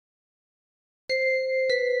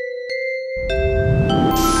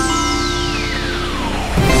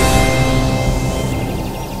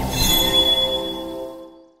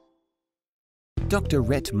Dr.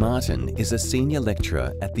 Rhett Martin is a senior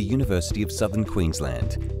lecturer at the University of Southern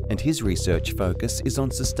Queensland, and his research focus is on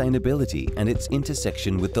sustainability and its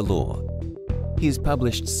intersection with the law. He has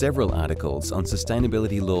published several articles on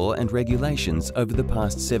sustainability law and regulations over the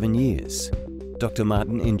past 7 years. Dr.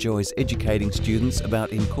 Martin enjoys educating students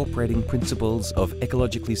about incorporating principles of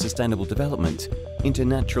ecologically sustainable development into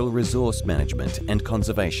natural resource management and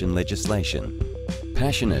conservation legislation.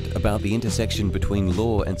 Passionate about the intersection between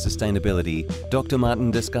law and sustainability, Dr. Martin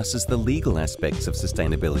discusses the legal aspects of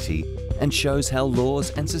sustainability and shows how laws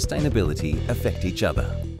and sustainability affect each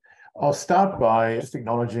other. I'll start by just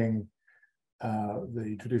acknowledging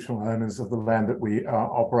the traditional owners of the land that we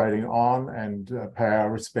are operating on and pay our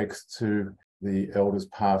respects to the elders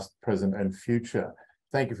past, present and future.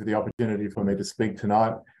 Thank you for the opportunity for me to speak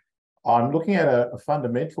tonight. I'm looking at a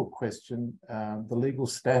fundamental question, the legal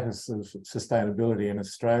status of sustainability in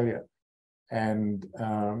Australia. And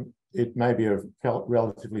it may be a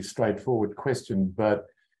relatively straightforward question, but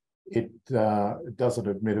it doesn't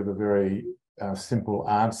admit of a very simple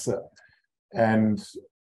answer. And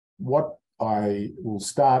what I will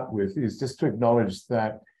start with is just to acknowledge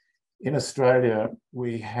that in Australia,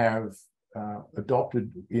 we have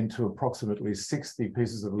adopted into approximately 60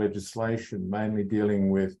 pieces of legislation, mainly dealing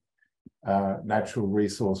with natural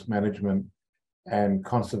resource management and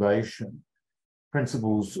conservation,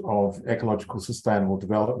 principles of ecological sustainable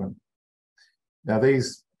development. Now,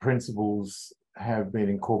 these principles have been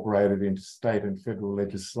incorporated into state and federal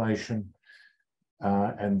legislation,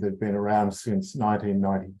 and they've been around since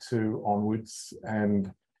 1992 onwards,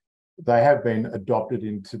 and they have been adopted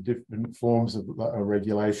into different forms of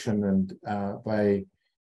regulation, and they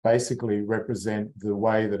basically represent the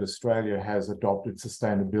way that Australia has adopted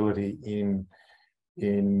sustainability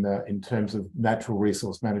in terms of natural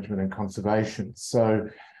resource management and conservation. So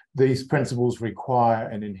these principles require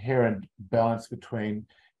an inherent balance between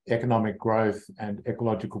economic growth and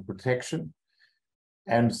ecological protection.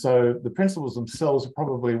 And so the principles themselves are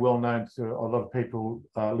probably well known to a lot of people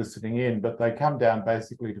listening in, but they come down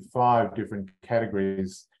basically to 5 different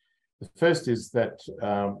categories. The first is that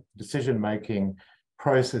decision-making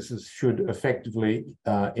processes should effectively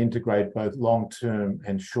integrate both long-term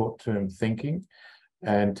and short-term thinking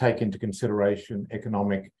and take into consideration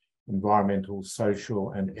economic, environmental, social,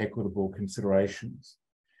 and equitable considerations.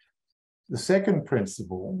 The second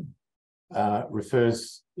principle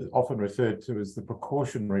often referred to as the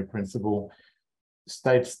precautionary principle,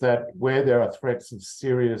 states that where there are threats of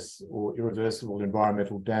serious or irreversible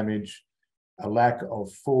environmental damage, a lack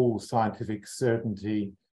of full scientific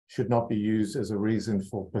certainty should not be used as a reason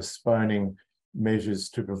for postponing measures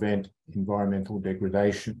to prevent environmental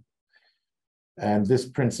degradation. And this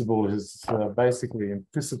principle is basically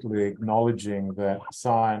implicitly acknowledging that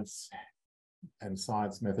science and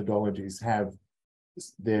science methodologies have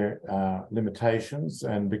their limitations,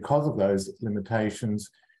 and because of those limitations,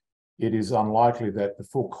 it is unlikely that the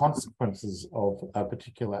full consequences of a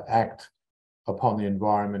particular act upon the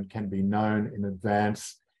environment can be known in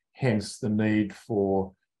advance, hence the need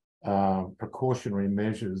for precautionary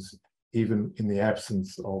measures, even in the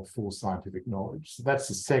absence of full scientific knowledge. So that's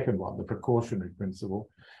the second one, the precautionary principle.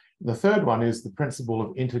 The third one is the principle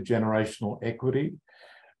of intergenerational equity,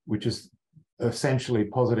 which is essentially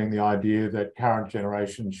positing the idea that current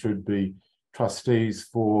generations should be trustees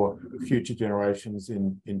for future generations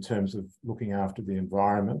in terms of looking after the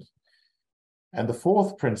environment. And the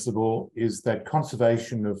fourth principle is that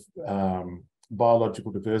conservation of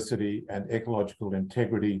biological diversity and ecological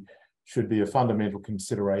integrity should be a fundamental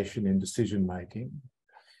consideration in decision-making.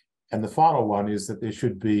 And the final one is that there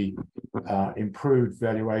should be improved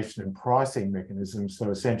valuation and pricing mechanisms,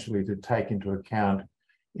 so essentially to take into account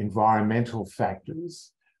environmental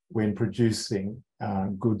factors when producing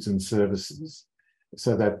goods and services,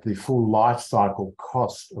 so that the full life cycle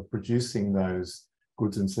cost of producing those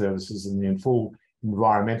goods and services and the full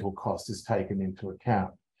environmental cost is taken into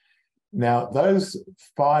account. Now, those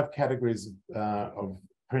 5 categories of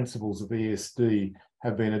principles of ESD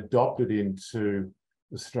have been adopted into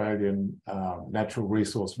Australian natural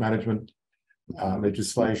resource management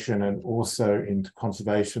legislation and also into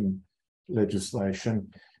conservation legislation.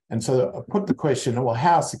 And so I put the question, well,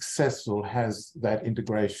 how successful has that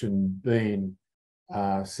integration been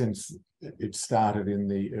since it started in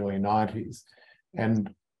the early 90s?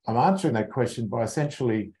 And I'm answering that question by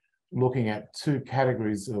essentially looking at 2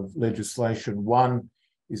 categories of legislation. One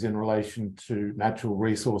is in relation to natural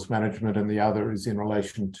resource management and the other is in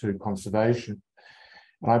relation to conservation.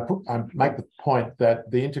 And I make the point that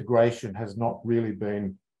the integration has not really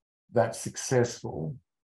been that successful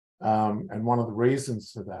And one of the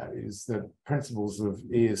reasons for that is that principles of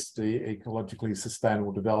ESD, ecologically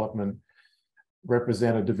sustainable development,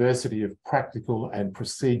 represent a diversity of practical and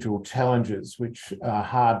procedural challenges which are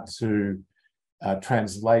hard to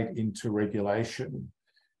translate into regulation.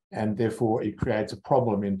 And therefore, it creates a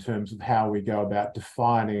problem in terms of how we go about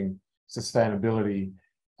defining sustainability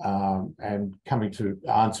and coming to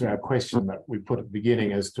answer our question that we put at the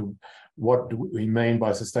beginning as to what do we mean by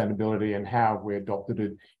sustainability and how we adopted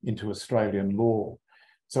it into Australian law.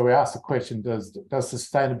 So we asked the question, does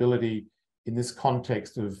sustainability in this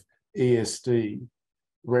context of ESD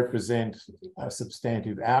represent a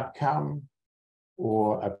substantive outcome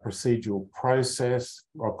or a procedural process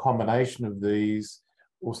or a combination of these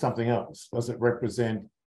or something else? Does it represent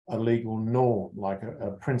a legal norm, like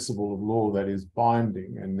a principle of law that is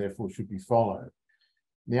binding and therefore should be followed?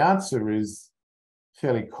 The answer is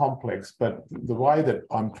fairly complex, but the way that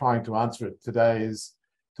I'm trying to answer it today is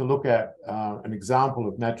to look at an example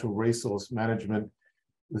of natural resource management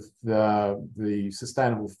with the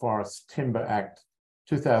Sustainable Forest Timber Act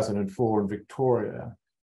 2004 in Victoria,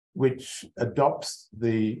 which adopts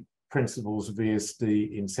the principles of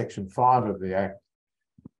ESD in Section 5 of the Act,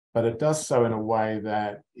 but it does so in a way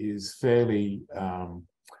that is fairly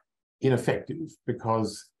ineffective,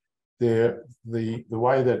 because the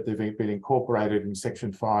way that they've been incorporated in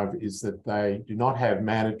Section 5 is that they do not have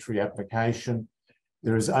mandatory application.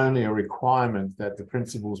 There is only a requirement that the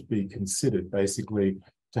principles be considered, basically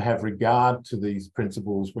to have regard to these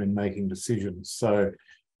principles when making decisions. So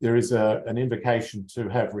there is an invocation to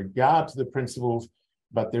have regard to the principles,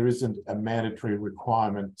 but there isn't a mandatory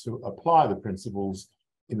requirement to apply the principles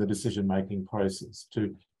in the decision-making process.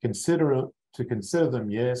 To consider them,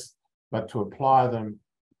 yes, but to apply them,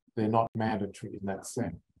 they're not mandatory in that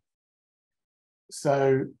sense.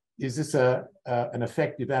 So is this an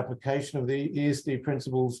effective application of the ESD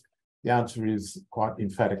principles? The answer is quite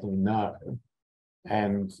emphatically no.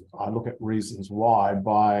 And I look at reasons why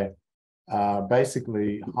by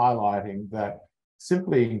basically highlighting that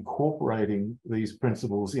simply incorporating these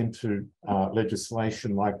principles into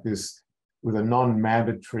legislation like this with a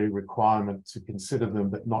non-mandatory requirement to consider them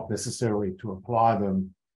but not necessarily to apply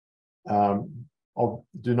them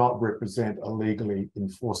do not represent a legally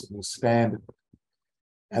enforceable standard.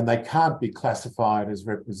 And they can't be classified as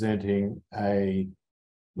representing a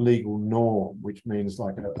legal norm, which means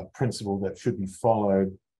like a principle that should be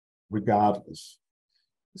followed regardless.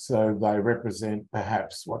 So they represent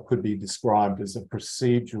perhaps what could be described as a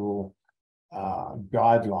procedural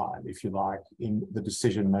guideline, if you like, in the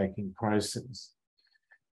decision-making process.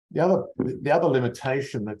 The other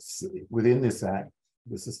limitation that's within this Act,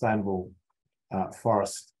 the Sustainable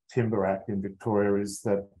Forest Timber Act in Victoria, is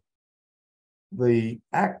that the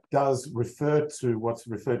Act does refer to what's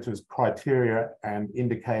referred to as criteria and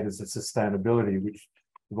indicators of sustainability, which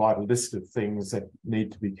provide a list of things that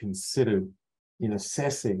need to be considered in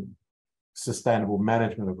assessing sustainable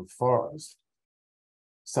management of a forest,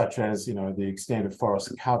 such as, you know, the extent of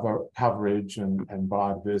forest coverage and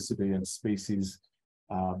biodiversity and species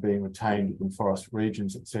being retained in forest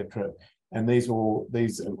regions, etc. And these,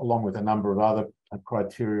 along with a number of other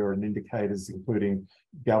criteria and indicators, including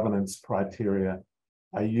governance criteria,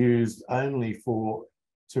 are used only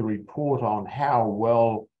to report on how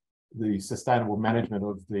well the sustainable management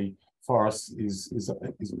of the forest is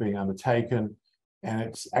being undertaken. And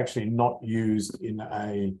it's actually not used in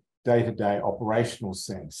a day-to-day operational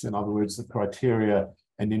sense. In other words, the criteria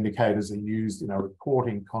and indicators are used in a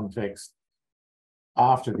reporting context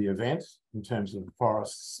after the event in terms of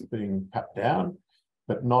forests being cut down,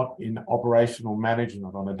 but not in operational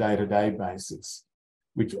management on a day-to-day basis,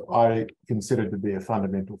 which I consider to be a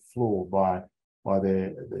fundamental flaw by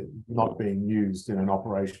their not being used in an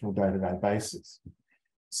operational day-to-day basis.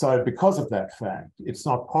 So because of that fact, it's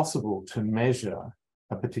not possible to measure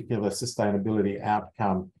a particular sustainability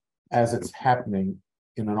outcome as it's happening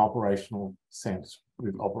in an operational sense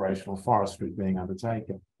with operational forestry being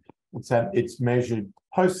undertaken. It's measured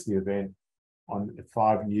post the event on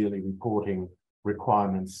 5 yearly reporting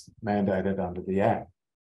requirements mandated under the Act.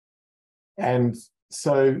 And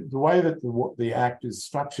so the way that the Act is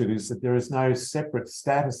structured is that there is no separate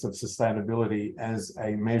status of sustainability as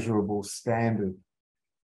a measurable standard.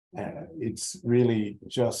 It's really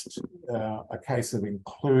just a case of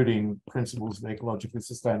including principles of ecologically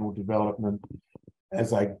sustainable development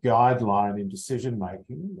as a guideline in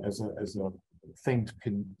decision-making, as a thing to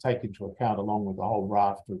take into account along with a whole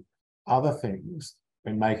raft of other things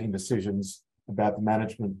when making decisions about the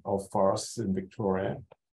management of forests in Victoria,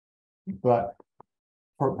 but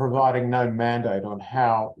providing no mandate on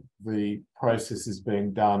how the process is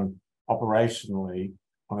being done operationally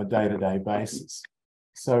on a day-to-day basis.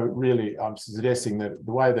 So really, I'm suggesting that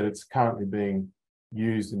the way that it's currently being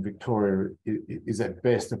used in Victoria is at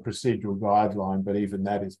best a procedural guideline, but even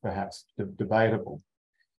that is perhaps debatable.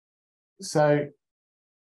 So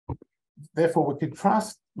therefore,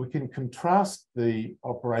 we can contrast the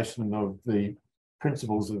operation of the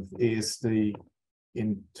principles of ESD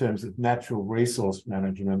in terms of natural resource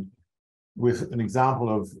management with an example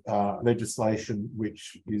of legislation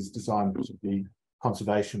which is designed to be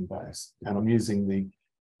conservation-based. And I'm using the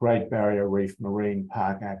Great Barrier Reef Marine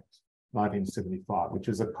Park Act 1975, which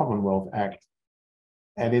is a Commonwealth Act.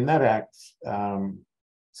 And in that act,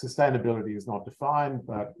 sustainability is not defined,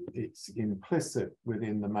 but it's implicit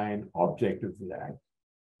within the main object of the Act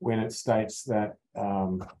when it states that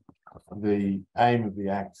the aim of the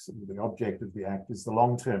Act, the object of the Act, is the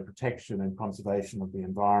long-term protection and conservation of the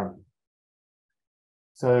environment.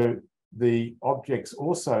 So the objects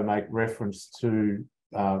also make reference to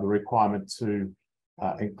the requirement to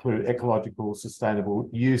include ecological sustainable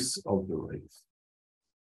use of the reef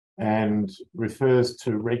and refers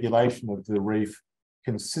to regulation of the reef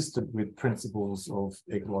consistent with principles of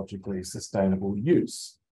ecologically sustainable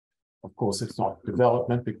use. Of course, it's not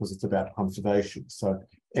development because it's about conservation. So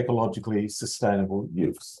ecologically sustainable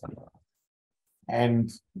use.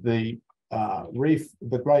 And the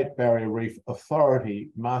Great Barrier Reef Authority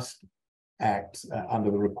must act under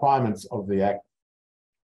the requirements of the Act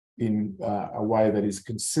in a way that is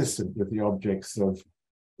consistent with the objects of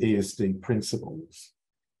ESD principles.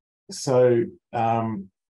 So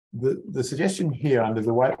the suggestion here under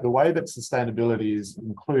the way that sustainability is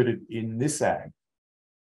included in this Act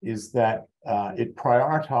is that it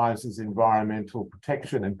prioritizes environmental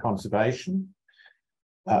protection and conservation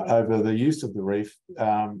over the use of the reef,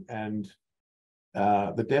 and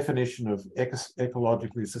the definition of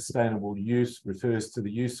ecologically sustainable use refers to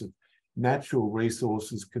the use of natural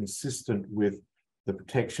resources consistent with the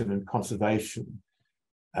protection and conservation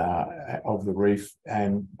of the reef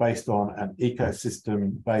and based on an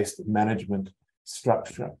ecosystem-based management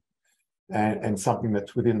structure and something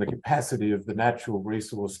that's within the capacity of the natural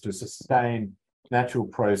resource to sustain natural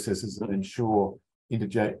processes and ensure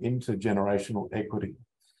intergenerational equity.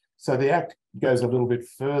 So the Act goes a little bit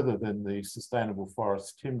further than the Sustainable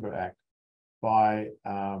Forest Timber Act by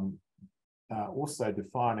also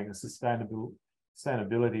defining a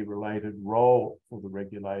sustainability-related role for the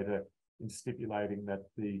regulator in stipulating that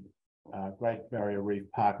the Great Barrier Reef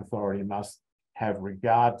Park Authority must have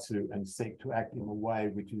regard to and seek to act in a way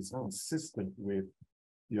which is consistent with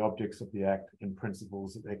the objects of the Act and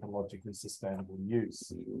principles of ecologically sustainable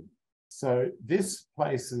use. So this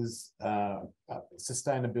places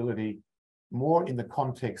sustainability more in the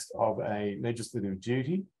context of a legislative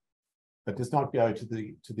duty, but does not go to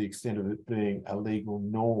the extent of it being a legal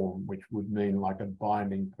norm, which would mean like a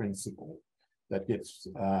binding principle that gets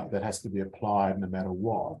that has to be applied no matter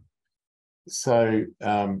what. So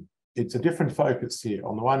it's a different focus here.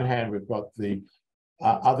 On the one hand, we've got the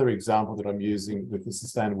other example that I'm using with the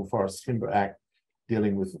Sustainable Forest Timber Act,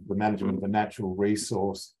 dealing with the management of a natural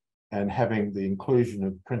resource and having the inclusion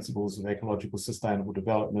of principles of ecological sustainable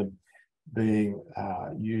development being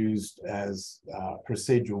used as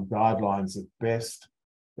procedural guidelines at best,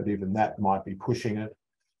 but even that might be pushing it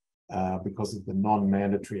because of the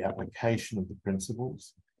non-mandatory application of the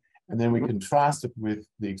principles. And then we contrast it with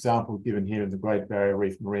the example given here in the Great Barrier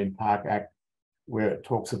Reef Marine Park Act, where it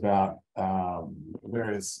talks about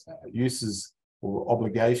various uses or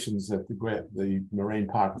obligations that the Marine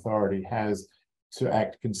Park Authority has to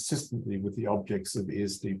act consistently with the objects of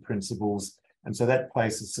ESD principles. And so that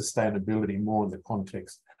places sustainability more in the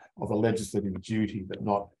context of a legislative duty, but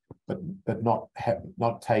not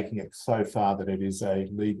taking it so far that it is a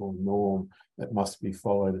legal norm that must be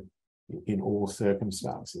followed in all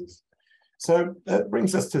circumstances. So that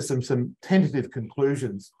brings us to some tentative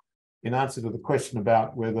conclusions in answer to the question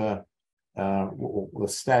about whether the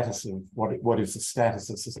status of what is the status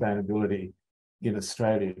of sustainability in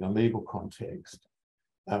Australia in a legal context.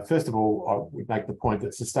 First of all, I would make the point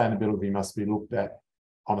that sustainability must be looked at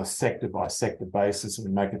on a sector-by-sector basis, and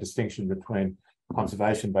we make a distinction between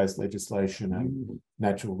conservation-based legislation and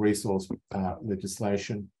natural resource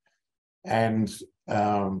legislation. And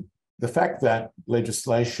the fact that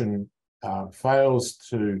legislation fails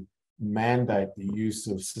to mandate the use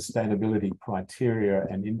of sustainability criteria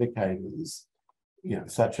and indicators,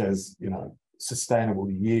 such as sustainable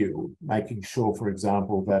yield, making sure, for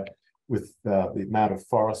example, that with the amount of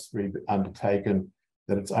forestry undertaken,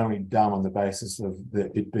 that it's only done on the basis of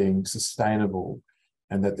it being sustainable,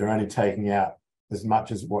 and that they're only taking out as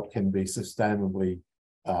much as what can be sustainably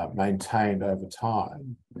maintained over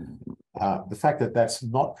time. The fact that that's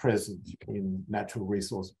not present in natural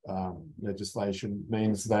resource legislation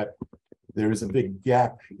means that there is a big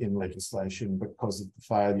gap in legislation because of the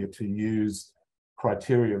failure to use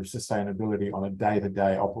criteria of sustainability on a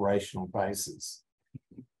day-to-day operational basis.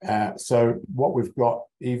 So what we've got,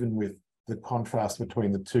 even with the contrast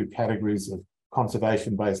between the two categories of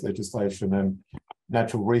conservation-based legislation and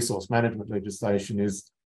natural resource management legislation,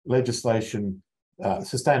 is legislation,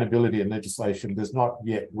 sustainability in legislation does not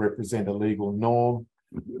yet represent a legal norm,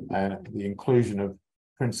 and the inclusion of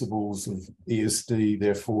principles of ESD,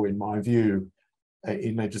 therefore, in my view,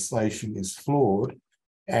 in legislation is flawed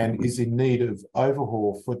and is in need of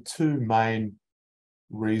overhaul for two main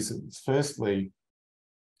reasons. Firstly,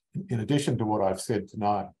 in addition to what I've said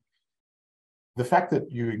tonight, the fact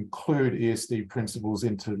that you include ESD principles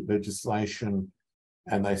into legislation,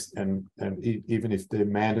 and even if they're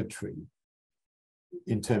mandatory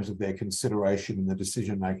in terms of their consideration in the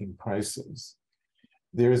decision-making process,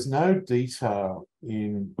 there is no detail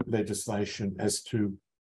in legislation as to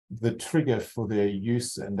the trigger for their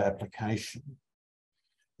use and application.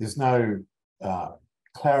 There's no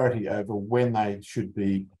clarity over when they should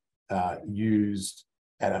be used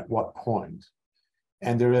and at what point.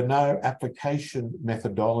 And there are no application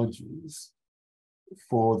methodologies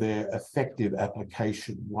for their effective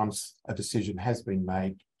application once a decision has been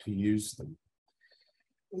made to use them.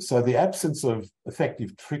 So the absence of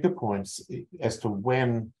effective trigger points as to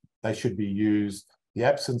when they should be used, the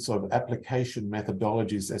absence of application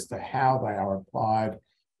methodologies as to how they are applied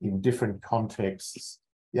in different contexts,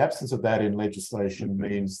 the absence of that in legislation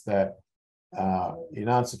means that in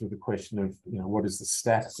answer to the question of, what is the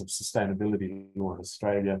status of sustainability law in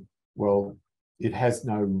Australia? Well, it has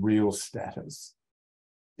no real status,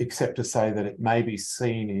 except to say that it may be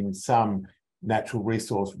seen in some natural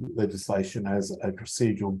resource legislation as a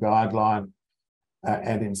procedural guideline,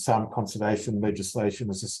 and in some conservation legislation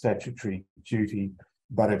as a statutory duty,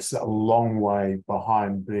 but it's a long way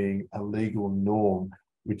behind being a legal norm,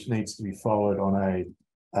 which needs to be followed on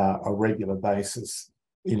a regular basis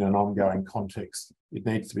in an ongoing context. It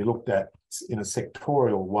needs to be looked at in a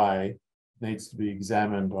sectorial way, needs to be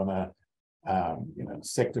examined on a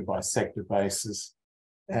sector by sector basis,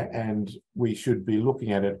 and we should be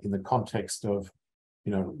looking at it in the context of,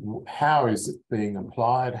 how is it being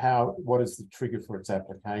applied? What is the trigger for its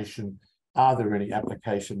application? Are there any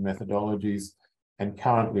application methodologies? And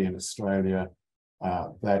currently in Australia,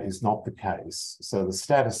 that is not the case. So the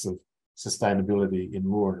status of sustainability in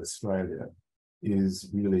law in Australia is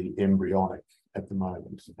really embryonic at the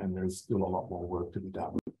moment, and there's still a lot more work to be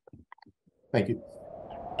done. Thank you.